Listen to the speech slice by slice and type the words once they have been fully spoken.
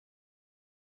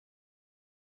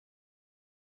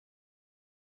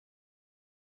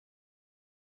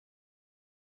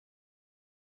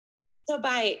So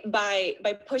by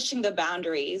pushing the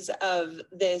boundaries of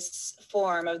this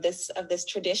form, of this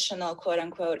traditional quote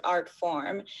unquote art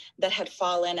form that had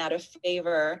fallen out of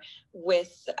favor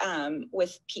with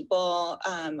people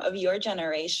of your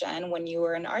generation when you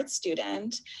were an art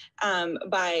student,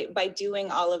 by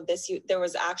doing all of this, you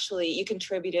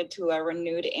contributed to a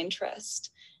renewed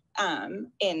interest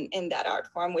in that art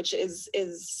form, which is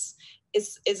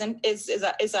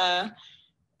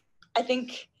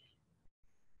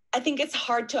I think it's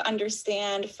hard to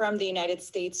understand from the United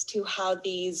States to how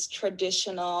these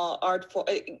traditional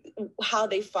how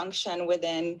they function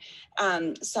within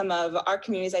some of our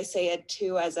communities. I say it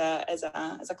too as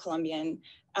a Colombian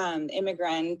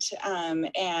immigrant,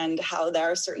 and how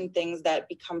there are certain things that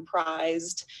become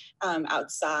prized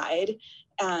outside,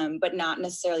 but not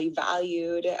necessarily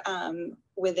valued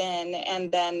within.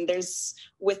 And then there's,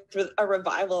 with a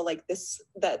revival like this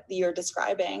that you're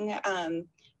describing,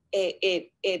 you've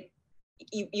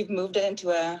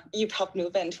helped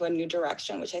move it into a new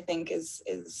direction, which I think is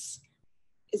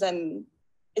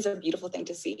a beautiful thing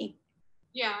to see.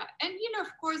 Yeah, and of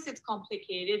course it's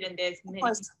complicated, and there's many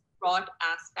broad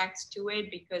aspects to it,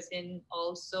 because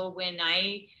when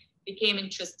I became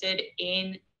interested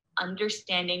in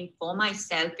understanding for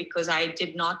myself, because I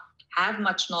did not have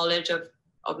much knowledge of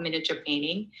miniature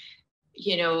painting,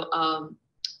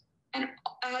 and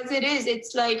as it is,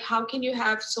 it's like, how can you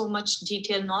have so much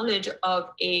detailed knowledge of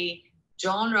a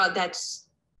genre that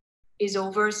is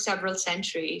over several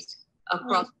centuries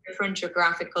across different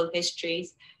geographical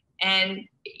histories, and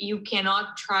you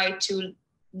cannot try to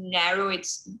narrow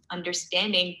its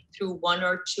understanding through one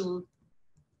or two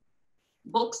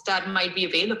books that might be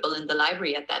available in the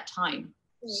library at that time.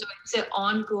 So it's an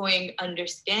ongoing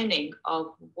understanding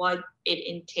of what it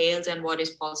entails and what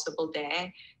is possible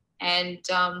there. And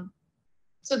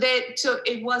so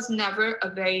it was never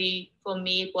for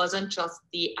me, it wasn't just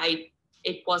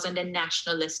it wasn't a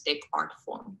nationalistic art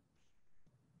form.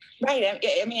 Right.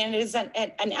 I mean, it is an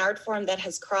art form that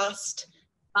has crossed.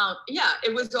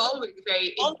 It was always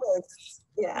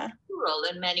plural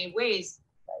in many ways.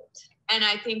 Right. And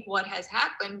I think what has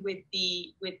happened with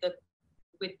the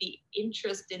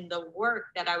interest in the work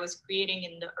that I was creating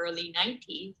in the early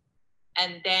 90s,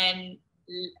 and then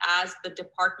as the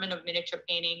Department of Miniature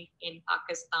Painting in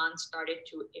Pakistan started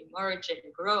to emerge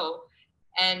and grow,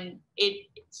 and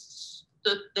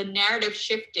the narrative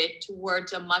shifted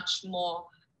towards a much more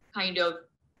kind of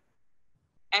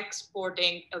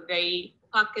exporting a very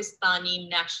Pakistani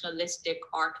nationalistic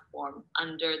art form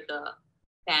under the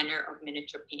banner of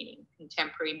miniature painting,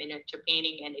 contemporary miniature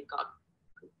painting, and it got,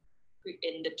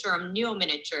 in the term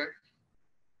neo-miniature,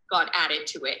 got added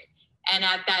to it. And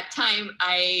at that time,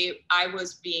 I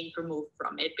was being removed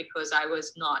from it because I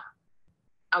was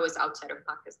outside of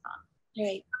Pakistan.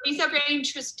 Right. These are very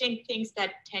interesting things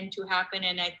that tend to happen.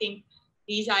 And I think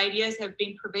these ideas have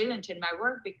been prevalent in my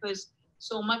work because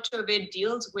so much of it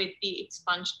deals with the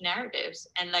expunged narratives.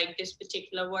 And like this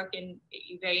particular work, and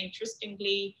very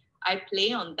interestingly, I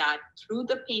play on that through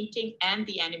the painting and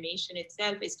the animation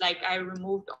itself. It's like I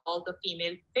removed all the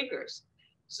female figures.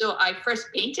 So I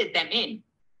first painted them in.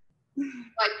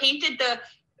 I painted the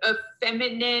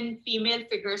feminine female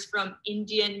figures from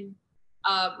Indian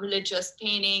religious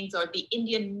paintings or the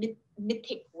Indian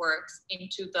mythic works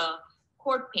into the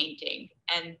court painting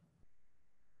and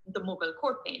the Mughal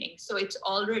court painting. So it's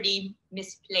already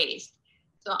misplaced.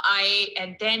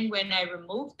 And then when I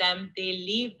remove them, they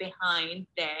leave behind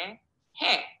their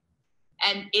hair.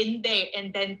 And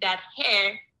then that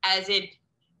hair, as it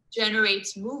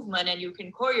generates movement and you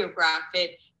can choreograph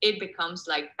it, it becomes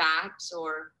like bats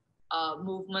or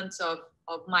movements of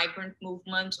migrant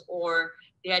movements, or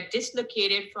they are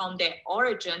dislocated from their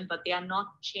origin, but they are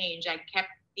not changed. I kept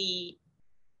the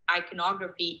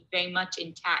iconography very much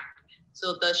intact.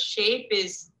 So the shape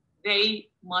is very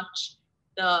much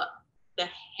the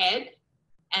head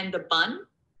and the bun.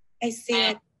 I see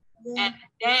it. Yeah. And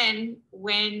then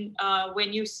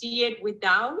when you see it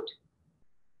without,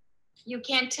 you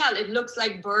can't tell. It looks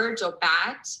like birds or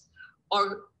bats,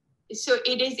 so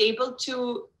it is able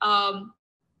to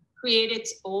create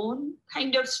its own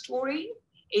kind of story.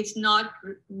 It's not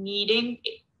needing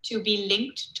to be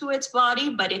linked to its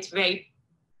body, but it's very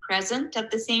present at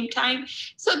the same time.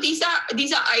 So these are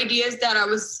ideas that I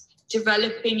was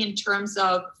developing in terms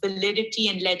of validity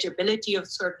and legibility of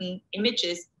certain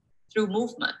images through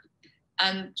movement.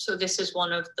 And so this is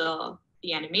one of the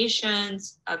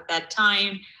animations at that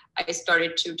time. I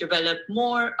started to develop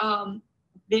more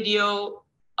video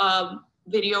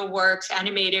works,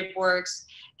 animated works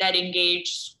that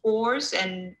engage scores.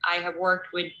 And I have worked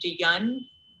with Diyan,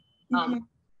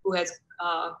 who has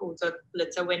who's a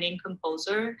Pulitzer-winning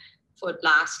composer for the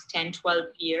last 10, 12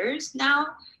 years now.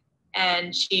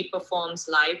 And she performs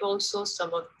live also.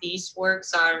 Some of these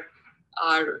works are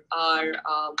a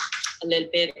little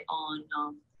bit on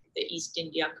the East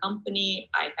India Company.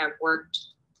 I have worked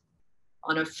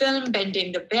on a film,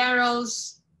 Bending the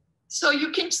Barrels. So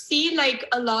you can see like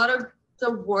a lot of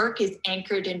the work is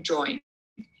anchored in drawing.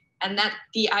 And that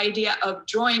the idea of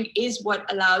drawing is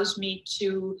what allows me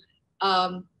to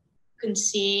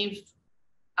conceive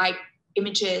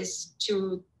images,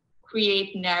 to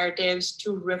create narratives,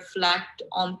 to reflect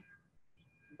on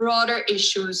broader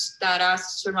issues that are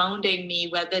surrounding me,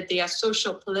 whether they are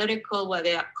social, political, whether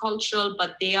they are cultural,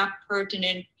 but they are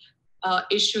pertinent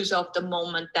issues of the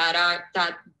moment that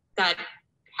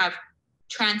have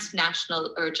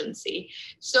transnational urgency.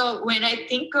 So when I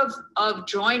think of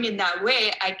drawing in that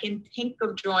way, I can think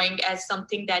of drawing as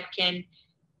something that can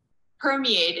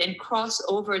permeate and cross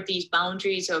over these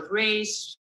boundaries of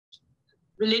race,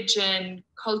 religion,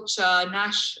 culture,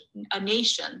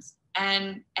 nations,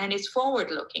 and it's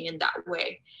forward-looking in that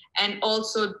way. And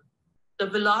also the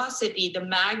velocity, the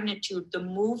magnitude, the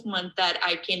movement that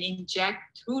I can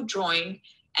inject through drawing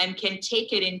and can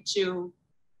take it into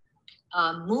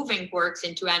moving works,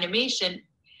 into animation,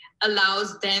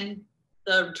 allows then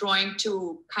the drawing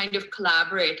to kind of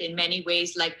collaborate in many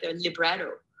ways, like the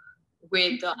libretto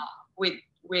with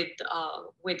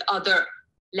other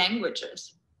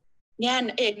languages. Yeah,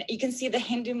 and you can see the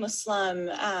Hindu-Muslim,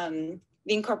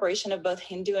 the incorporation of both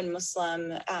Hindu and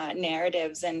Muslim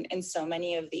narratives in so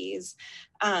many of these.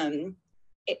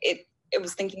 It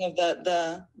was thinking of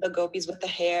the gopis with the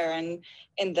hair and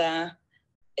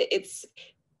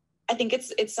I think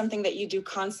it's something that you do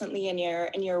constantly in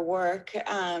your work,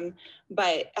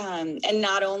 but and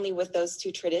not only with those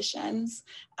two traditions,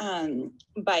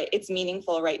 but it's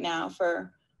meaningful right now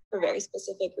for very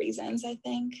specific reasons, I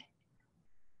think.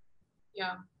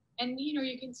 Yeah, and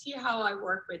you can see how I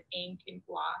work with ink and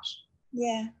gouache.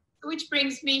 Yeah. Which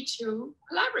brings me to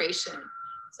collaboration.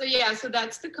 So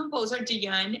that's the composer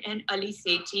Diyan and Ali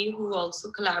Sethi, who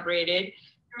also collaborated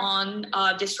on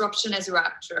Disruption as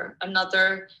Rapture,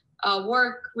 another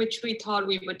work which we thought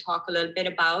we would talk a little bit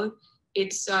about.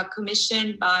 It's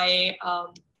commissioned by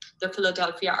the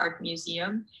Philadelphia Art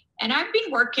Museum. And I've been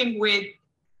working with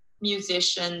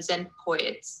musicians and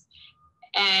poets.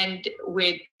 And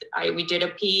we did a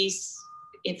piece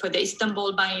for the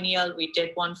Istanbul Biennial. We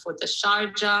did one for the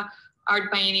Sharjah Art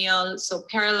Biennial. So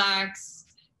Parallax,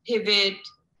 Pivot.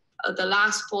 The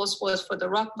last post was for the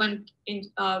Rockbund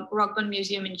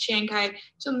Museum in Shanghai.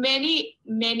 So many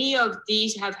of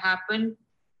these have happened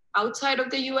outside of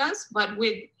the U.S., but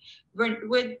with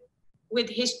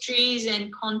histories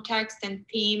and context and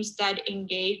themes that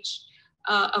engage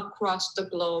across the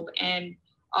globe. And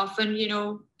often,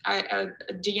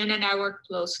 Diyan and I work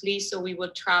closely, so we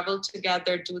would travel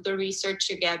together, do the research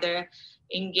together,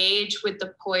 engage with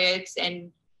the poets,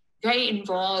 and very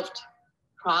involved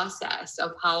process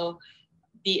of how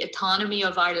the autonomy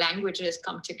of our languages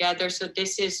come together. So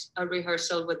this is a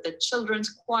rehearsal with the children's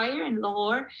choir in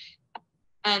Lahore,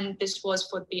 and this was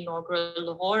for the inaugural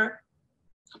Lahore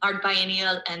Art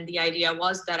Biennial. And the idea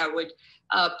was that I would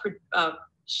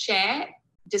share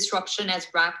Disruption as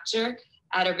Rapture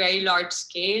at a very large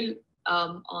scale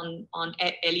on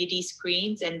LED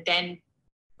screens, and then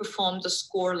perform the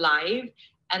score live.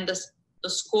 And the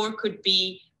score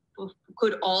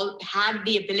could all have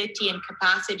the ability and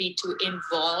capacity to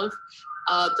involve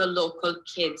the local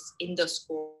kids in the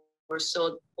score.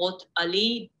 So both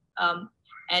Ali and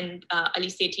Ali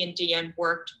Sethi and Diyan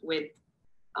worked with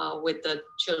the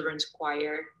children's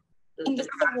choir. And this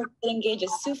is a work that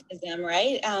engages Sufism,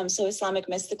 right? So Islamic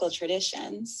mystical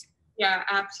traditions. Yeah,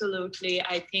 absolutely.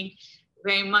 I think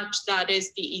very much that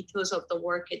is the ethos of the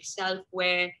work itself,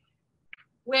 where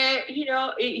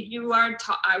you're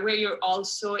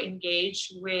also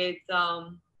engaged with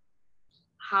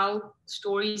how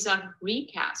stories are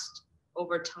recast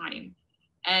over time.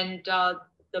 And the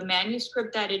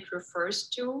manuscript that it refers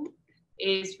to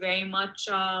is very much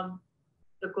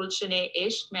the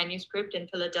Gulshan-e-Ishq manuscript in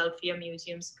Philadelphia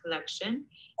Museum's collection.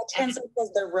 It translates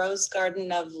as the Rose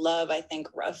Garden of Love, I think,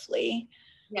 roughly.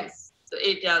 Yes,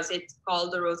 it does. It's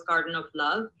called the Rose Garden of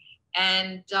Love.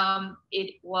 And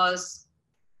it was,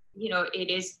 it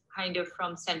is kind of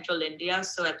from central India.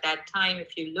 So at that time,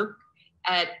 if you look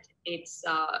at its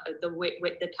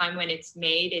the time when it's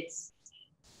made,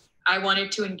 I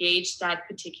wanted to engage that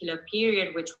particular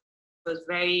period, which was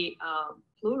very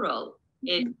plural.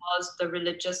 It was the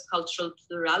religious cultural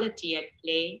plurality at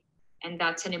play, and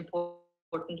that's an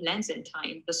important lens in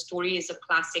time. The story is a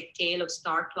classic tale of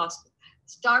star-crossed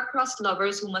star-crossed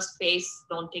lovers who must face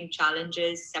daunting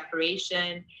challenges,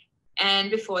 separation,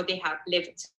 and before they have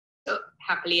lived so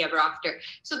happily ever after.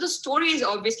 So the story is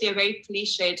obviously a very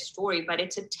cliched story, but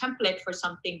it's a template for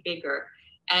something bigger.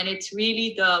 And it's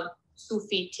really the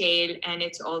Sufi tale, and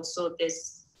it's also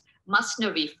this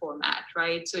Masnavi format,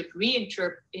 right? So it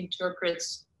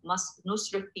reinterprets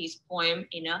Nusrati's poem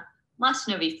in a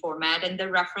Masnavi format, and the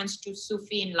reference to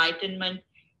Sufi enlightenment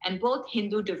and both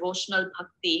Hindu devotional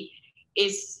bhakti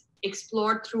is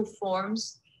explored through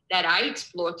forms that I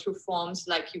explore through forms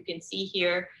like you can see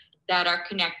here that are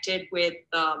connected with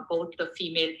both the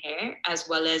female hair as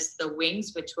well as the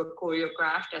wings, which were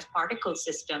choreographed as particle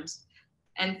systems.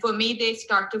 And for me, they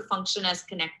start to function as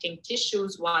connecting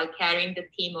tissues while carrying the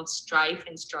theme of strife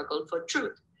and struggle for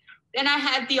truth. Then I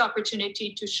had the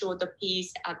opportunity to show the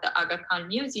piece at the Aga Khan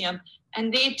Museum,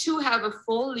 and they too have a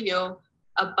folio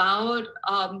about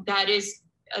that is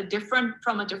different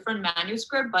from a different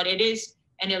manuscript, but it is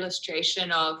an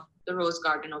illustration of the Rose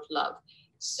Garden of Love.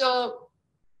 So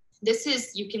this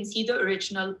is, you can see the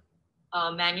original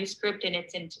manuscript in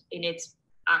its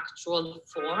actual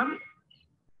form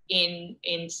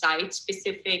in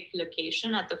site-specific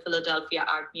location at the Philadelphia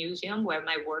Art Museum, where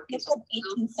my work is. It's an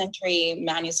 18th century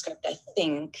manuscript, I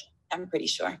think. I'm pretty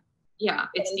sure. Yeah,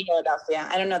 it's in Philadelphia.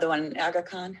 I don't know the one in Aga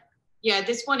Khan. Yeah,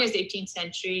 this one is 18th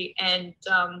century, and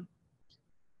the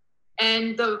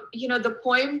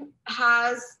poem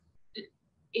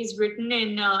is written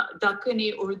in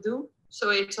Dakkani Urdu,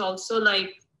 so it's also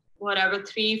like whatever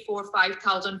 3,000, 4,000,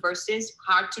 5,000 verses,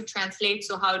 hard to translate.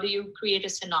 So how do you create a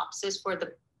synopsis for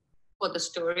the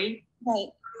story?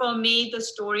 Right. For me, the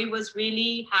story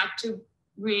had to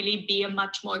really be a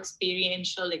much more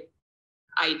experiential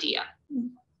idea,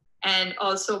 and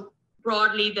also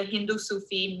broadly the Hindu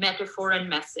Sufi metaphor and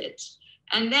message.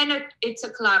 And then it's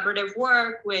a collaborative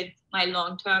work with my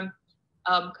long-term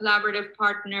collaborative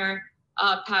partner,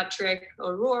 Patrick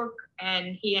O'Rourke,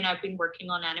 and he and I have been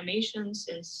working on animation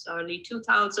since early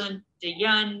 2000,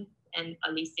 Dayan and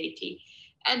Ali Sethi.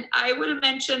 And I will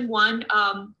mention one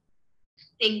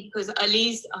thing, because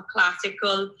Ali's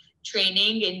classical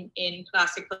training in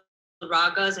classical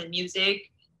ragas and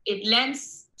music, it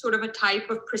lends sort of a type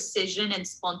of precision and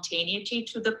spontaneity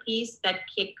to the piece that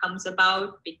comes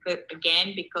about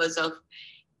because of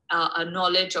a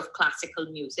knowledge of classical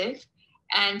music.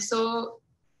 And so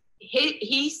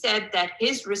he said that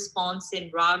his response in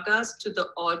ragas to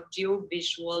the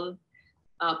audio-visual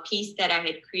piece that I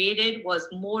had created was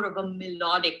more of a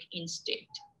melodic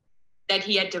instinct that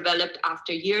he had developed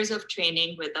after years of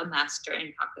training with a master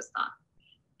in Pakistan.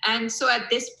 And so at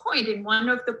this point, in one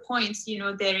of the points,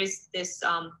 there is this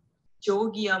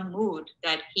Jogia mood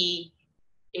that he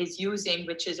is using,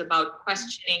 which is about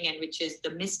questioning and which is the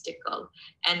mystical.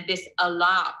 And this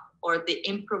alap, or the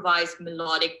improvised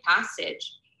melodic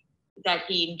passage that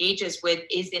he engages with,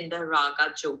 is in the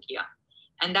raga Jogia.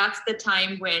 And that's the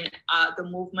time when the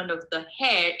movement of the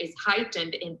hair is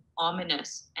heightened and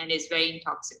ominous and is very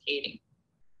intoxicating.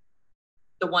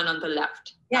 The one on the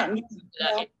left. Yeah.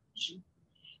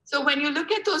 So when you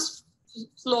look at those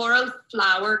floral,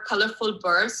 flower, colorful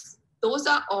bursts, those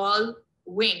are all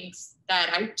wings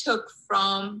that I took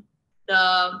from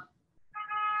the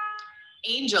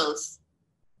angels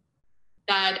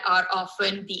that are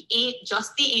often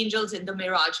just the angels in the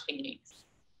Mirage paintings.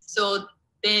 So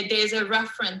there's a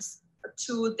reference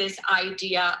to this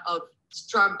idea of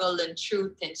struggle and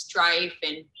truth and strife,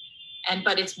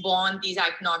 but it's born, these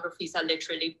iconographies are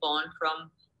literally born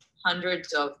from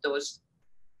hundreds of those,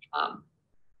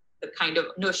 the kind of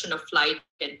notion of flight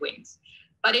and wings.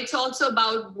 But it's also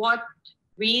about what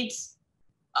reads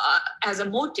as a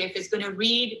motif is going to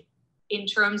read in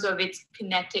terms of its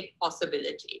kinetic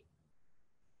possibility.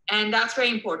 And that's very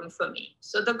important for me.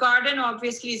 So the garden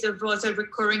obviously was a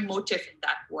recurring motif in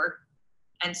that work,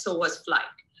 and so was flight,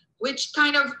 which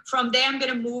kind of, from there I'm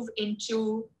going to move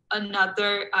into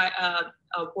another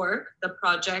work. The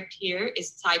project here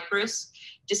is Cyprus,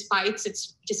 despite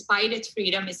its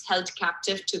freedom, is held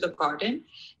captive to the garden.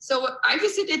 So I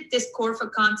visited this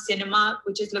Corfacan cinema,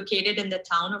 which is located in the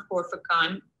town of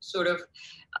Corfacan, sort of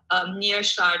near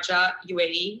Sharjah,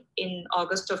 UAE, in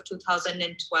August of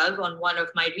 2012 on one of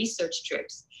my research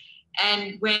trips.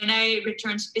 And when I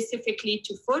returned specifically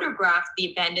to photograph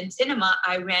the abandoned cinema,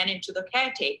 I ran into the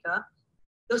caretaker,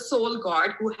 the soul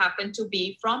guard, who happened to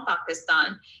be from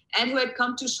Pakistan and who had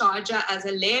come to Sharjah as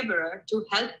a laborer to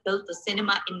help build the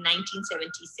cinema in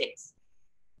 1976.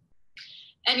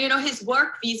 And his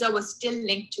work visa was still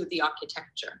linked to the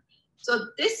architecture. So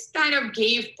this kind of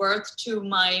gave birth to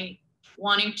my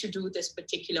wanting to do this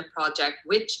particular project,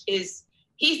 which is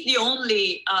he's the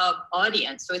only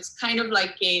audience. So it's kind of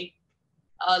like a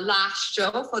last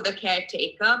show for the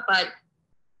caretaker, but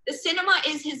the cinema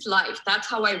is his life. That's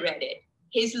how I read it.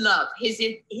 His love, his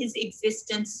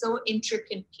existence so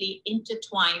intricately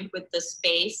intertwined with the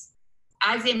space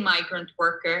as a migrant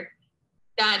worker,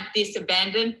 that this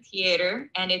abandoned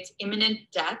theater and its imminent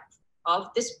death of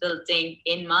this building,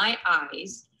 in my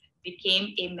eyes,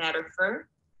 became a metaphor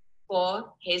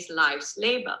for his life's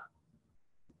labor.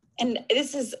 And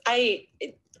this is, I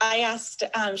asked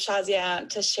Shahzia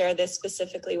to share this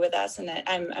specifically with us, and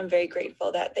I'm very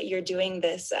grateful that you're doing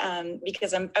this,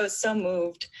 because I was so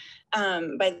moved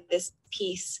by this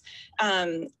piece,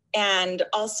 and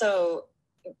also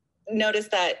notice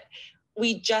that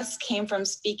we just came from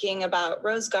speaking about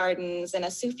rose gardens in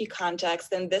a Sufi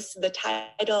context, and the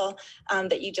title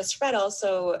that you just read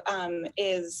also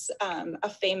is a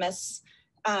famous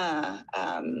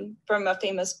from a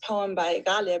famous poem by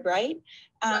Ghalib, right?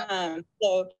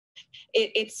 So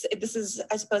this is,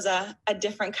 I suppose, a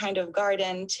different kind of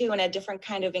garden too, and a different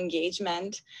kind of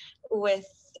engagement with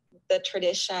the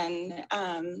tradition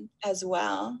as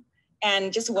well.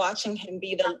 And just watching him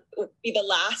be the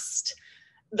last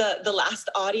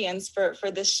audience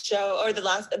for this show, or the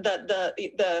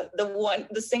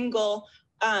single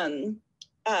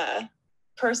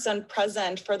person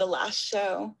present for the last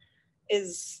show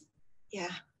is,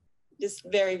 just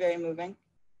very, very moving.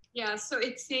 Yeah, so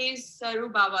it says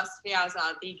Saruba Wasfe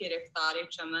Azadi Giriftare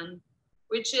Chaman,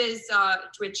 which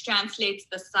translates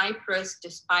the cypress,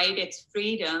 despite its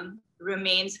freedom,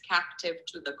 remains captive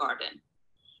to the garden.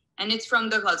 And it's from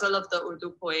the ghazal of the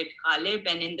Urdu poet Ghalib,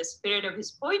 and in the spirit of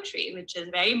his poetry, which is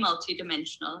very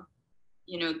multidimensional,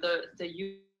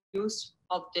 the use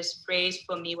of this phrase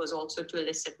for me was also to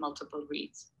elicit multiple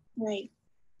reads. Right.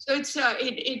 So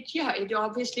it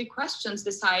obviously questions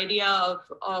this idea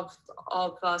of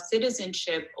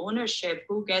citizenship, ownership,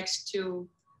 who gets to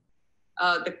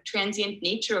the transient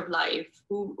nature of life,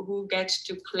 who gets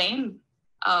to claim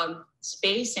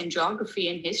space and geography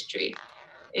and history.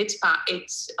 It's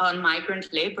on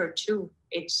migrant labor too.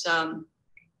 It's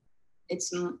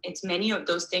many of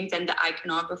those things, and the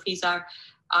iconographies are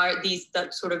these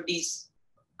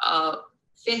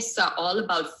fists are all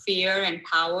about fear and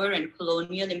power and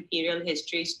colonial imperial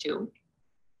histories too.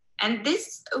 And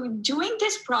doing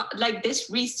this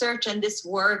research and this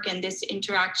work and this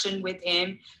interaction with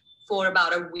him for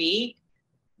about a week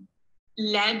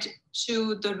led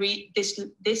to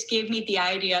this gave me the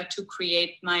idea to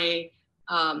create my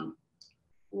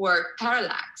work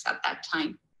Parallax at that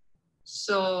time.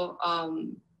 So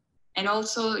and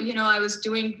also, I was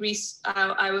doing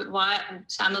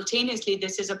simultaneously,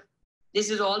 this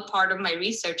is all part of my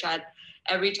research.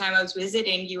 Every time I was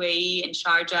visiting UAE and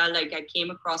Sharjah, I came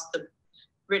across the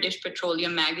British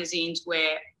petroleum magazines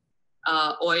where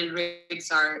oil rigs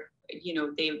are,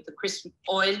 the Christmas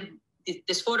oil.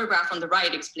 This photograph on the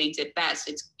right explains it best.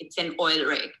 It's an oil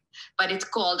rig, but it's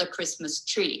called a Christmas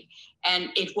tree.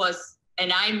 And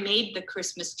I made the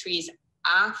Christmas trees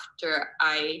after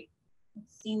I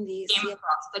came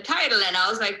across the title. And I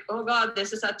was like, oh God,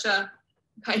 this is such a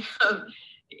kind of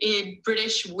a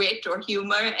British wit or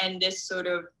humor, and this sort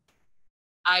of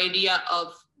idea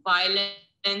of violence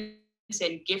and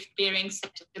gift-bearing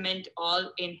sentiment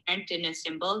all inherent in a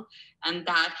symbol. And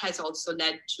that has also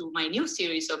led to my new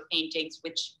series of paintings,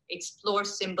 which explore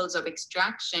symbols of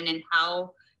extraction and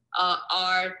how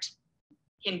art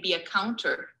can be a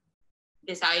counter,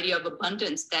 this idea of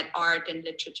abundance that art and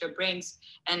literature brings.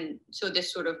 And so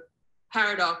this sort of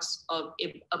paradox of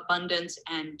abundance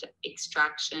and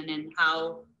extraction, and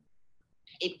how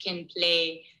it can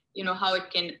play, how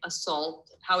it can assault,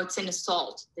 how it's an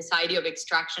assault. This idea of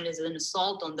extraction is an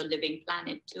assault on the living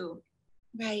planet too.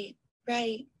 Right.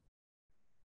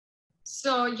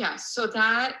 So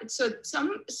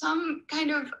some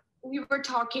kind of, we were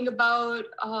talking about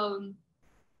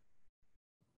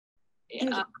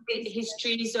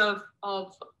histories of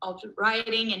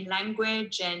writing and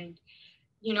language, and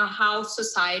how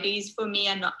societies, for me,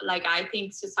 are not, I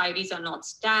think societies are not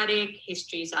static,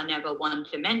 histories are never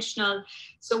one-dimensional.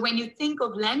 So when you think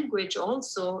of language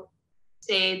also,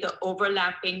 say the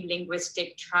overlapping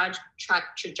linguistic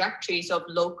trajectories of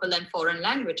local and foreign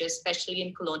languages, especially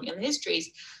in colonial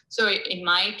histories. So in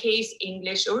my case,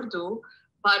 English, Urdu,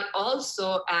 but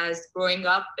also as growing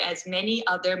up, as many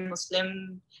other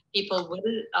Muslim people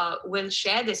will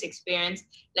share this experience.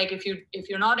 If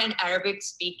you're not an Arabic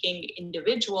speaking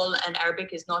individual, and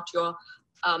Arabic is not your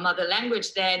mother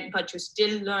language, but you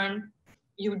still learn,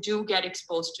 you do get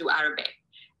exposed to Arabic.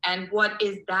 And what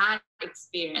is that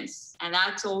experience? And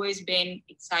that's always been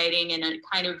exciting, and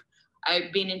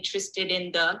I've been interested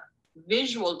in the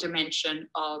visual dimension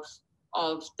of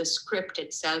the script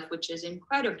itself, which is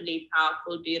incredibly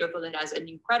powerful, beautiful. It has an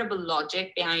incredible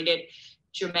logic behind it.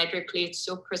 Geometrically, it's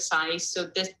so precise. So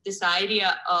this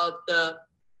idea of the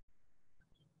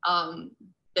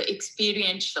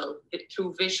experiential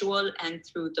through visual and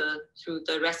through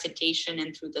the recitation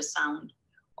and through the sound,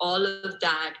 all of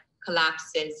that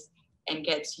collapses and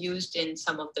gets used in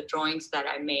some of the drawings that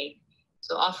I make.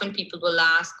 So often people will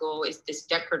ask, oh, is this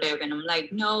decorative? And I'm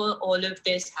like, no, all of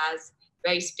this has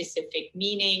very specific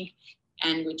meaning.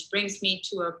 And which brings me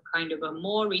to a kind of a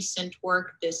more recent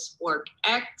work, this work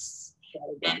X,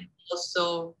 and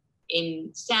also in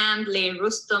Sand lay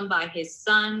Rustam by his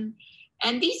son.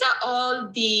 And these are all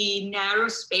the narrow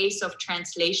space of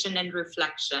translation and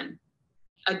reflection.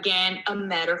 Again, a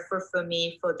metaphor for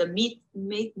me for the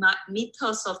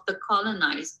mythos of the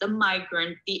colonized, the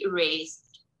migrant, the erased,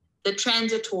 the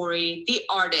transitory, the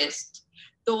artist,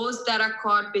 those that are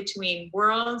caught between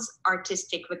worlds,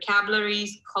 artistic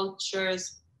vocabularies,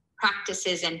 cultures,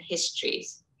 practices, and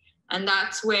histories. And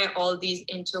that's where all these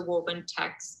interwoven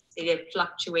texts, they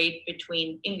fluctuate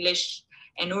between English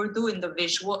and Urdu in the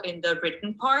visual, in the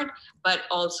written part, but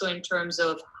also in terms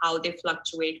of how they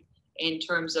fluctuate in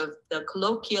terms of the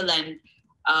colloquial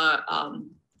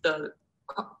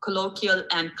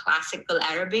and classical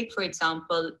Arabic, for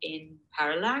example, in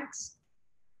parallax.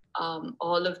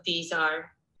 All of these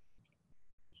are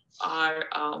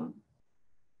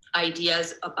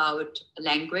ideas about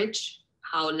language,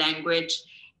 how language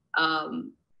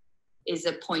is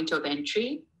a point of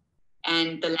entry,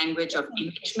 and the language of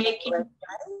image making.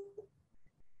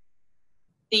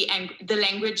 The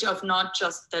language of not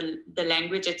just the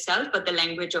language itself, but the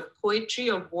language of poetry,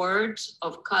 of words,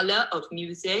 of color, of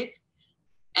music,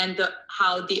 and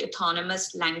how the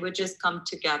autonomous languages come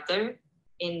together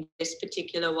in this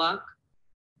particular work.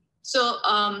 So,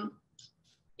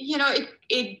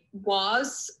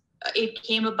 it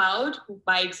came about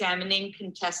by examining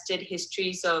contested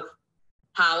histories of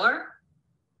power,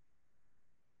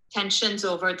 tensions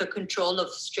over the control of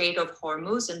Strait of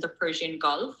Hormuz in the Persian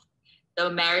Gulf, the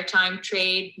maritime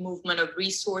trade, movement of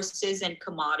resources and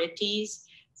commodities,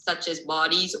 such as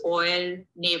bodies, oil,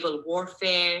 naval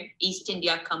warfare, East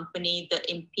India Company,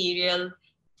 the imperial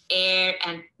air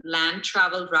and land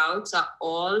travel routes are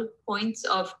all points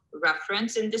of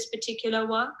reference in this particular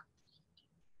work.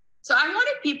 So I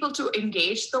wanted people to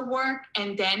engage the work,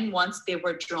 and then once they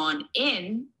were drawn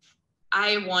in,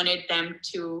 I wanted them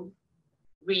to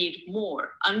read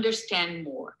more, understand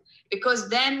more, because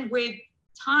then with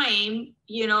time,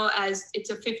 as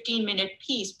it's a 15-minute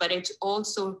piece, but it's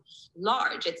also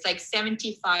large. It's like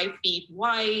 75 feet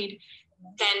wide,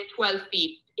 10, 12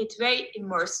 feet. It's very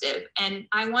immersive. And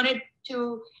I wanted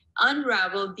to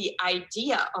unravel the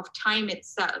idea of time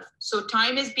itself. So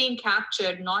time is being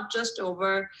captured not just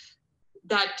over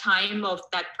that time of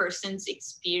that person's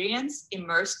experience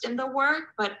immersed in the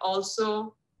work, but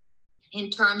also in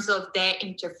terms of their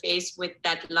interface with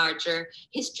that larger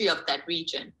history of that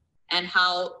region, and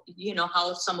how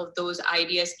some of those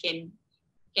ideas can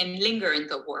linger in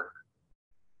the work.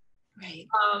 Right.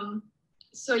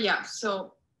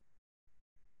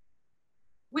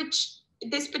 Which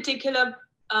this particular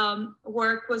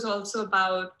work was also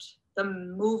about the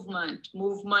movement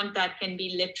that can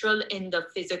be literal in the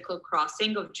physical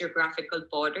crossing of geographical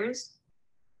borders,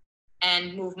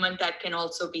 and movement that can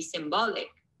also be symbolic,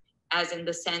 as in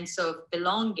the sense of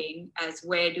belonging, as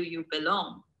where do you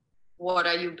belong? What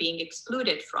are you being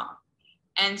excluded from?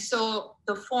 And so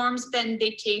the forms then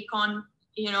they take on,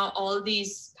 all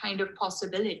these kind of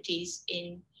possibilities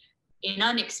in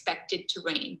unexpected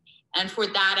terrain. And for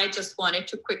that, I just wanted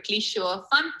to quickly show a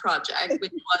fun project,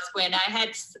 which was when I had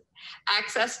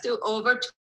access to over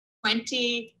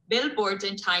 20 billboards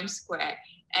in Times Square.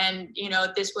 And,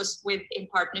 this was in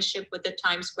partnership with the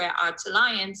Times Square Arts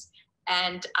Alliance.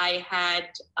 And I had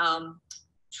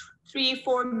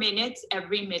 3-4 minutes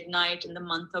every midnight in the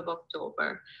month of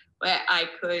October, where I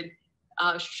could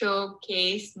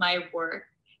showcase my work,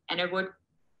 and I would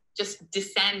just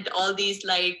descend all these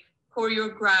like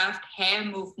choreographed hair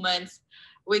movements,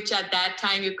 which at that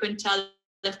time you couldn't tell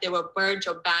if they were birds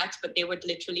or bats, but they would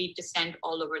literally descend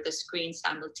all over the screen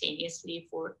simultaneously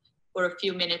for a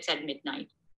few minutes at midnight.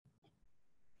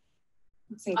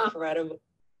 It's incredible.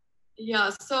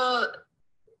 So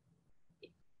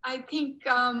I think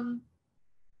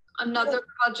another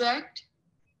project,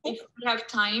 if we have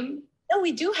time. No,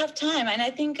 we do have time. And I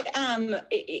think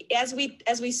as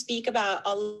we speak about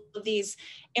all of these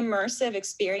immersive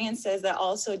experiences that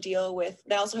also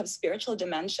have spiritual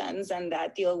dimensions, and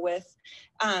that deal with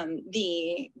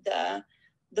the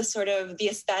the sort of the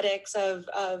aesthetics of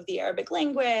the Arabic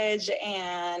language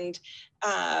and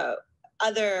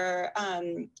other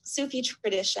Sufi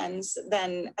traditions,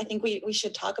 then I think we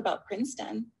should talk about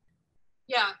Princeton.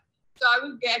 Yeah, so I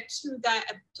will get to that.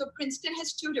 So Princeton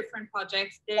has two different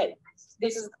projects.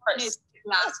 This is one is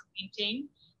glass painting.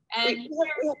 And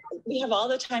we have all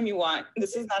the time you want.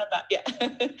 This is not about, yeah.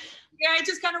 Yeah, I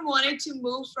just kind of wanted to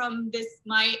move from this,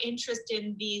 my interest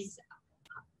in these,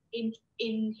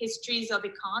 in histories of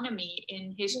economy,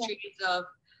 in histories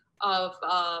of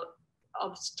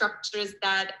structures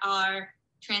that are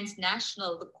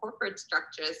transnational, the corporate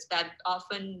structures that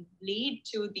often lead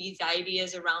to these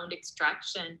ideas around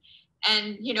extraction.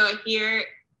 And, you know, here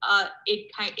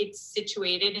it's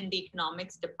situated in the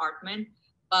economics department,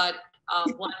 but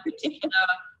one particular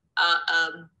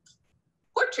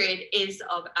portrait is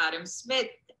of Adam Smith,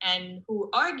 and who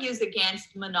argues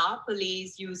against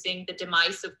monopolies using the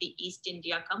demise of the East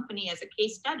India Company as a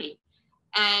case study.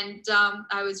 And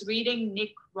I was reading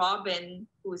Nick Robin,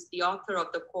 who's the author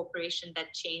of The Corporation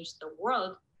That Changed the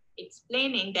World,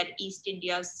 explaining that East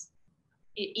India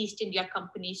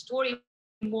Company story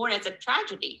more as a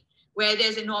tragedy, where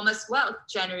there's enormous wealth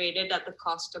generated at the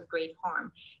cost of great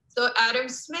harm. So Adam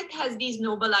Smith has these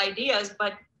noble ideas,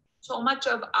 but so much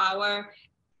of our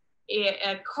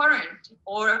current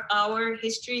or our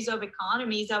histories of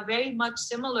economies are very much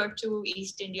similar to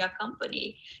East India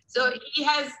Company. So he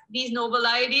has these noble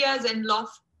ideas and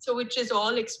so which is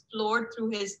all explored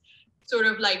through his sort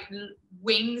of like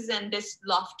wings and this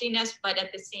loftiness, but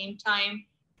at the same time,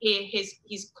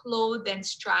 he's clothed and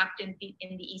strapped in the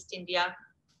East India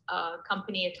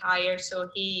Company attire. So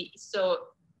his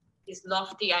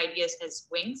lofty ideas has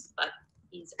wings, but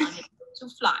he's unable to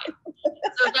fly. So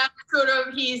that's sort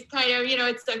of, he's kind of, you know,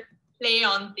 it's a play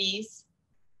on these.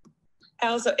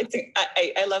 Also,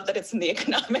 I love that it's in the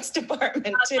economics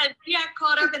department too. Yeah,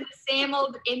 caught up in the same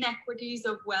old inequities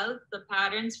of wealth, the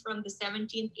patterns from the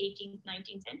 17th, 18th,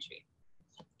 19th century.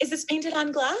 Is this painted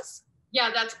on glass?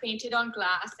 Yeah, that's painted on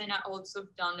glass, and I also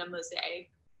done a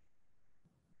mosaic.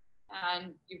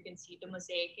 And you can see the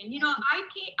mosaic. And, you know,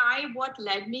 what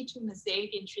led me to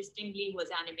mosaic, interestingly, was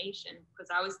animation, because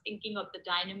I was thinking of the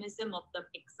dynamism of the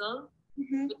pixel,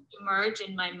 which emerged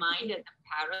in my mind as a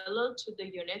parallel to the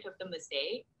unit of the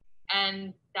mosaic.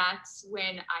 And that's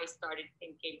when I started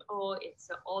thinking, oh, it's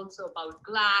also about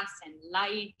glass and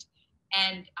light,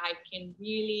 and I can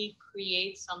really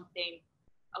create something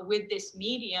with this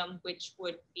medium, which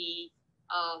would be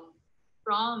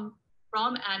from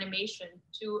animation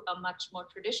to a much more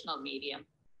traditional medium,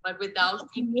 but without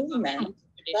tradition.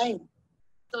 Right.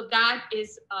 So that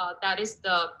is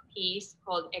the piece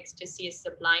called Ecstasy is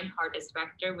Sublime, Heart is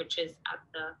Vector, which is at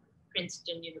the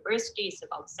Princeton University. It's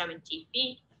about 70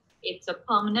 feet. It's a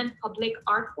permanent public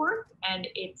artwork, and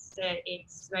it's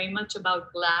very much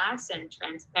about glass and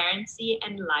transparency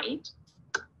and light.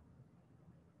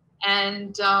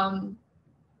 And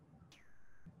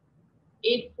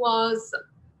it was,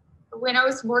 when I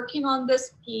was working on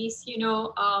this piece, you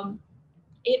know, I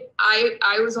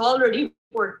was already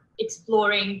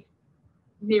exploring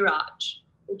Mirage,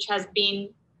 which has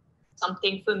been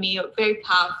something for me, a very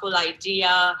powerful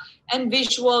idea and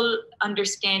visual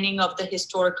understanding of the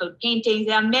historical paintings.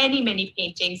 There are many, many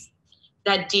paintings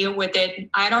that deal with it.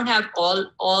 I don't have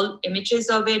all images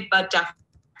of it, but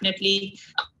definitely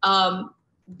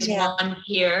one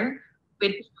here,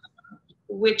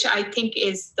 which I think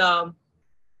is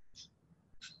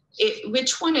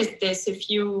which one is this?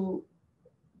 Do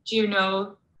you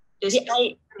know this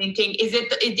painting?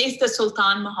 It is the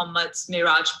Sultan Muhammad's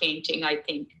Mirage painting, I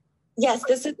think. Yes,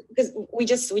 this is, because we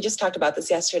just talked about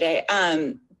this yesterday.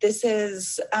 This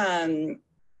is I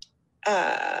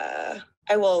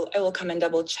will come and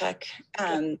double check.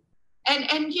 And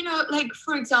you know, like,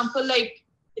 for example, like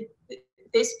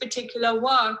this particular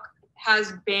work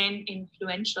has been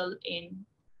influential in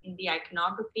the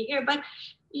iconography here, but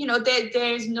you know,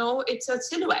 there's no, it's a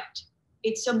silhouette.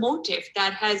 It's a motif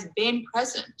that has been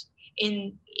present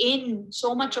in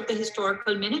so much of the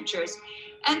historical miniatures.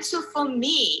 And so for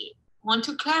me, I want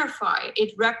to clarify,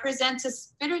 it represents a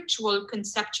spiritual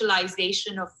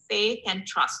conceptualization of faith and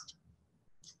trust.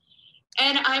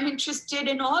 And I'm interested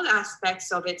in all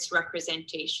aspects of its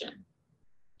representation.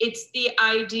 It's the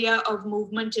idea of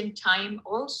movement in time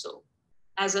also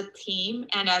as a theme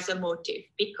and as a motif,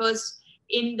 because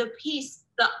in the piece,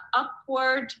 the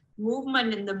upward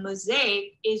movement in the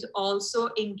mosaic is also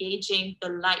engaging the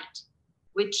light,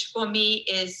 which for me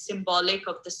is symbolic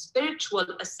of the spiritual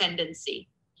ascendancy,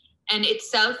 and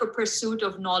itself a pursuit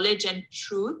of knowledge and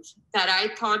truth that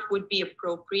I thought would be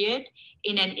appropriate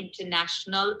in an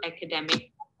international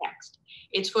academic context.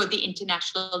 It's for the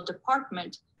International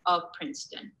Department of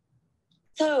Princeton.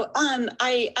 So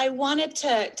I wanted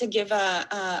to give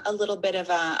a little bit of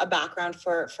a background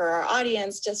for our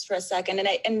audience just for a second.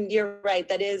 And you're right,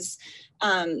 that is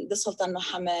the Sultan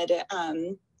Muhammad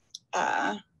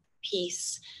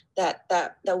piece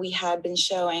that we had been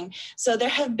showing. So there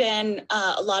have been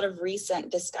a lot of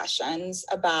recent discussions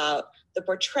about the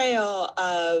portrayal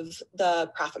of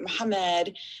the Prophet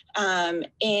Muhammad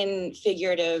in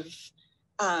figurative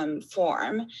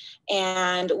form.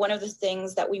 And one of the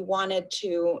things that we wanted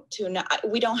to know,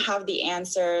 we don't have the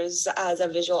answers as a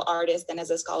visual artist and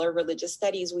as a scholar of religious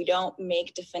studies. We don't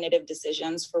make definitive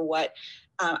decisions for what,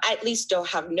 I at least don't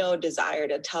have no desire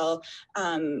to tell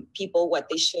people what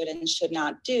they should and should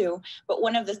not do. But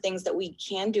one of the things that we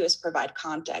can do is provide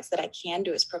context, that I can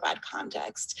do is provide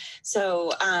context.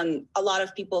 So a lot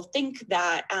of people think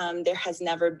that there has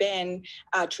never been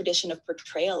a tradition of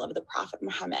portrayal of the Prophet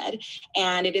Muhammad.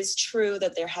 And it is true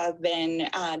that there have been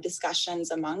discussions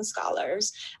among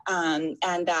scholars and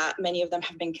that many of them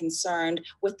have been concerned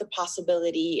with the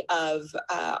possibility of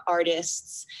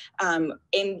artists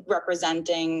in representing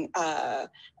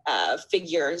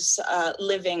figures,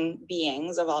 living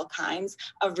beings of all kinds,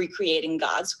 of recreating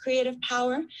God's creative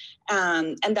power.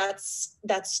 And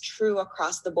that's true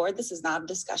across the board. This is not a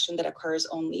discussion that occurs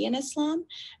only in Islam.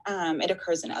 It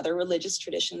occurs in other religious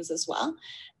traditions as well.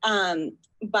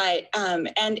 But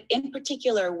and in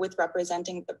particular with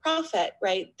representing the Prophet,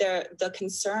 right, the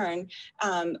concern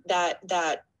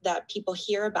that people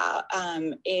hear about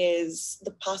is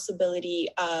the possibility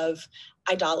of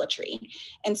idolatry.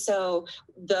 And so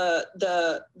the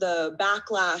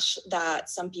backlash that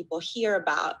some people hear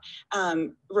about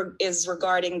is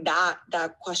regarding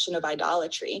that question of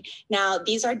idolatry. Now,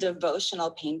 these are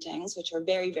devotional paintings, which are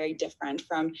very, very different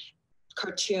from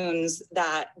cartoons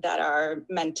that are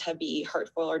meant to be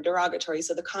hurtful or derogatory.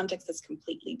 So the context is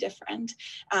completely different.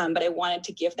 But I wanted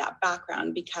to give that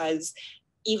background because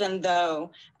even though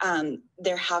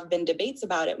there have been debates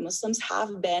about it, Muslims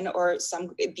have been, or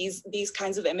these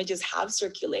kinds of images have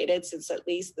circulated since at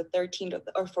least the 13th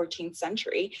or 14th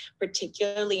century,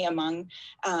 particularly among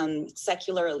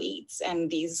secular elites.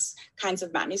 And these kinds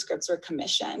of manuscripts were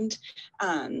commissioned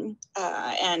and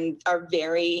are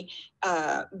very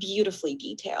beautifully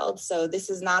detailed. So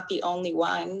this is not the only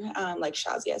one, like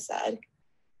Shahzia said.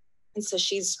 And so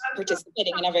she's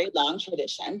participating in a very long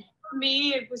tradition. For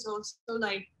me, it was also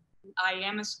like, I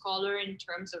am a scholar in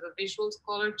terms of a visual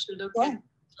scholar to look at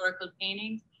historical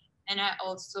paintings. And I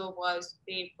also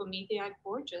for me, they are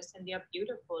gorgeous and they are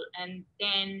beautiful. And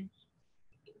then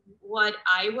what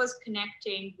I was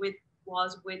connecting with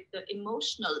was with the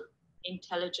emotional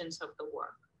intelligence of the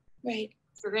work. Right.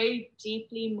 It's a very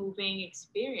deeply moving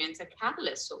experience, a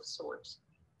catalyst of sorts,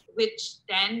 which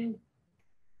then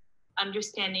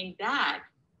understanding that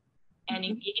and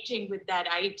engaging with that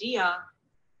idea,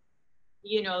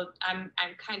 you know, I'm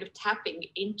kind of tapping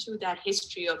into that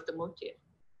history of the motif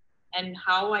and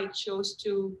how I chose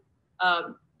to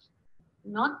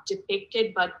not depict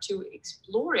it, but to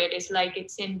explore it is like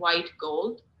it's in white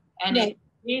gold and it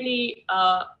really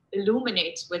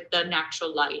illuminates with the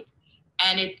natural light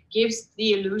and it gives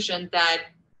the illusion that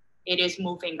it is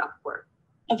moving upward.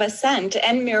 Of ascent.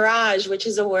 And mirage, which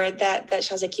is a word that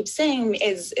Shahzia keeps saying,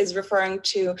 is referring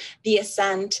to the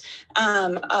ascent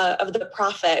of the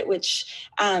Prophet, which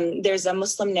there's a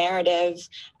Muslim narrative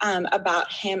about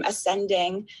him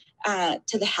ascending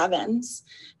to the heavens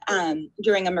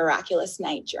during a miraculous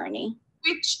night journey.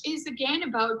 Which is again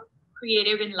about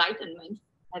creative enlightenment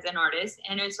as an artist.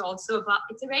 And it's also about,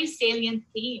 it's a very salient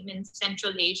theme in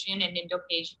Central Asian and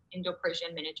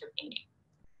Indo-Persian miniature painting.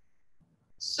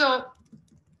 So,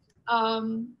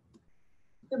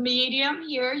 the medium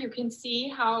here, you can see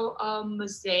how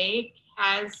mosaic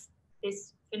has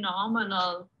this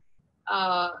phenomenal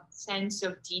sense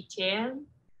of detail.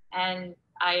 And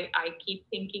I keep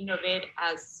thinking of it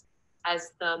as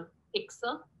the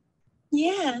pixel.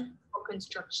 Yeah. For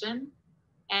construction.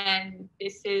 And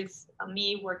this is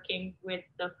me working with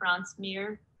the Franz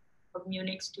Meer of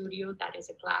Munich studio. That is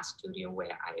a glass studio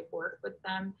where I work with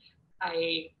them.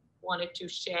 I wanted to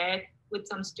share with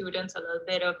some students a little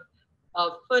bit of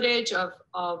footage of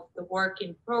the work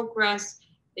in progress.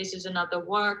 This is another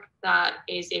work that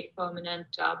is a permanent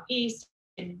piece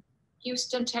in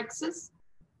Houston, Texas,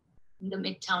 in the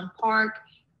Midtown Park.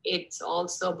 It's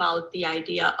also about the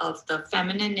idea of the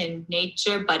feminine in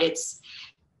nature, but it's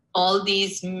all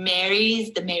these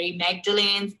Marys, the Mary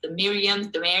Magdalenes, the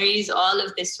Miriams, the Marys, all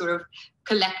of this sort of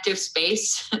collective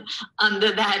space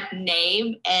under that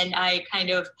name. And I kind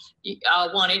of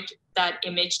wanted that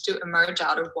image to emerge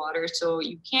out of water. So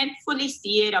you can't fully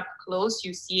see it up close.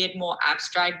 You see it more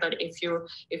abstract, but if you're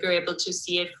able to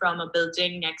see it from a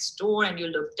building next door and you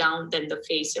look down, then the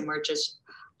face emerges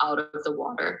out of the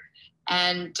water.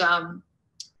 And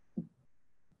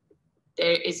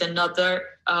there is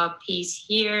another piece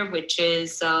here, which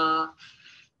is a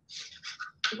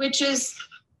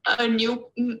new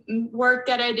work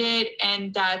that I did,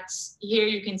 and that's here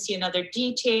you can see another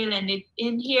detail. And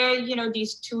in here, you know,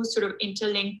 these two sort of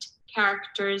interlinked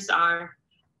characters are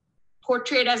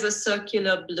portrayed as a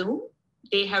circular bloom.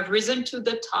 They have risen to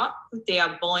the top. They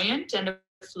are buoyant and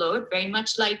afloat, very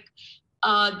much like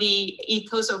the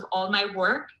ethos of all my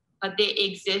work, but they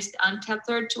exist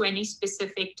untethered to any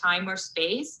specific time or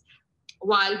space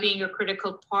while being a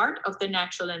critical part of the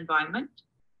natural environment.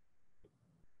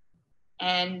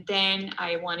 And then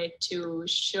I wanted to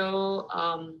show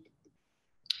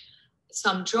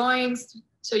some drawings.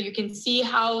 So you can see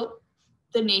how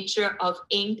the nature of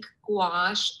ink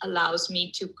gouache allows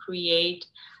me to create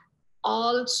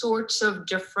all sorts of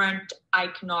different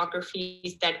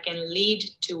iconographies that can lead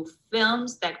to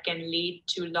films, that can lead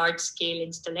to large-scale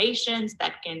installations,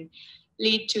 that can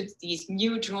lead to these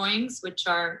new drawings, which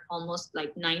are almost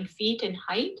like 9 feet in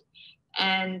height.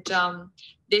 And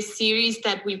this series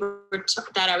that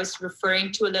that I was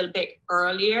referring to a little bit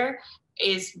earlier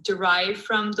is derived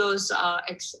from those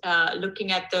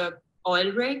looking at the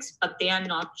oil rigs, but they are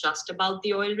not just about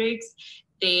the oil rigs.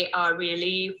 They are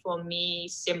really, for me,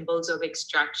 symbols of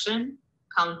extraction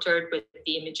countered with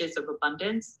the images of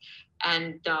abundance.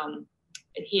 And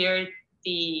here,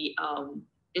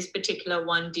 this particular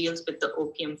one deals with the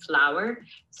opium flower.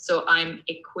 So I'm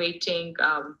equating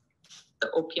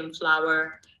the opium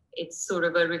flower. It's sort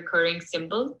of a recurring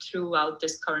symbol throughout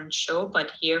this current show,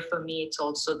 but here for me, it's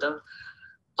also the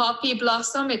poppy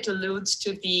blossom. It alludes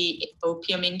to the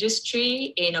opium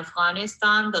industry in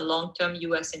Afghanistan, the long-term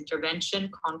US intervention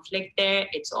conflict there.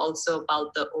 It's also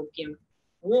about the opium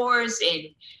wars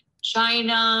in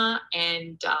China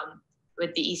and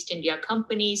with the East India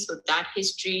Company. So that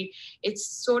history,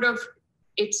 it's a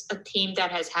theme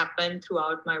that has happened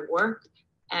throughout my work.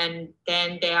 And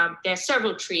then there are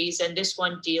several trees, and this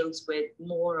one deals with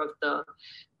more of the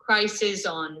crisis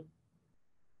on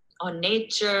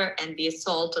nature and the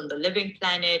assault on the living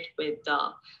planet with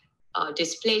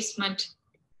displacement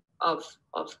of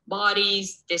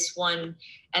bodies. This one,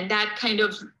 and that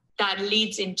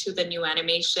leads into the new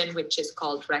animation, which is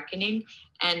called Reckoning.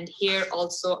 And here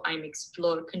also I'm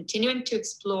continuing to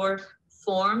explore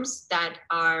forms that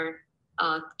are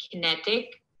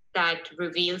kinetic, that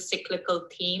reveal cyclical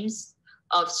themes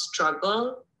of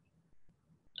struggle.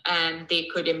 And they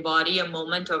could embody a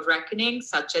moment of reckoning,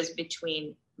 such as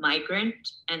between migrant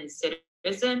and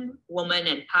citizen, woman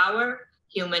and power,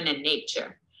 human and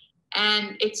nature.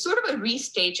 And it's sort of a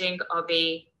restaging of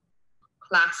a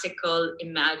classical,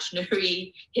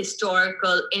 imaginary,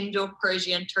 historical,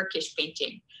 Indo-Persian Turkish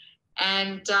painting.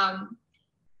 And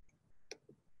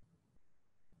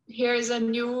here's a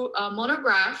new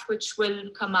monograph, which will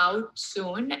come out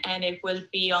soon, and it will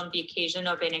be on the occasion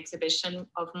of an exhibition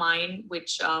of mine,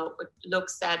 which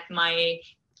looks at my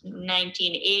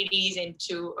 1980s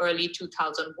into early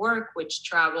 2000 work,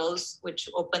 which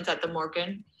opens at the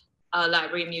Morgan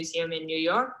Library Museum in New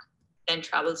York, then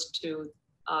travels to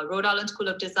Rhode Island School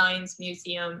of Design's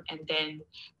museum, and then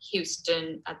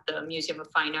Houston at the Museum of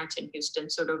Fine Arts in Houston,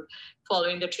 sort of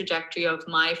following the trajectory of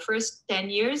my first 10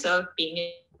 years of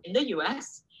being in the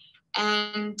US.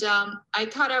 And I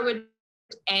thought I would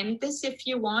end this, if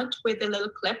you want, with a little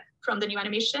clip from the new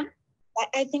animation.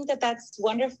 I think that's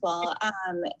wonderful.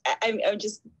 I'm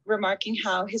just remarking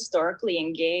how historically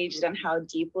engaged and how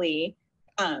deeply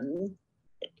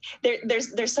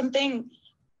there's something,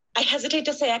 I hesitate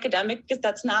to say academic because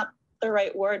that's not the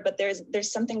right word, but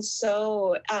there's something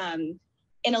so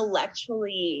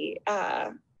intellectually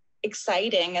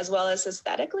exciting as well as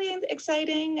aesthetically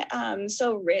exciting,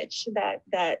 so rich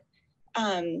that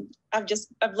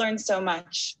I've learned so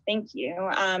much. Thank you.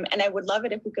 And I would love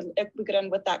it if we could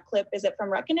end with that clip. Is it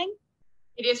from Reckoning?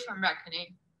 It is from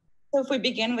Reckoning. So if we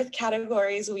begin with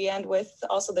categories, we end with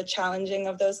also the challenging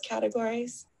of those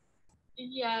categories.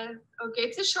 Yeah, okay,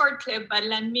 it's a short clip, but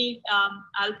let me,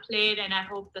 I'll play it and I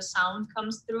hope the sound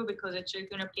comes through because it's just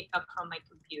gonna pick up from my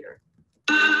computer.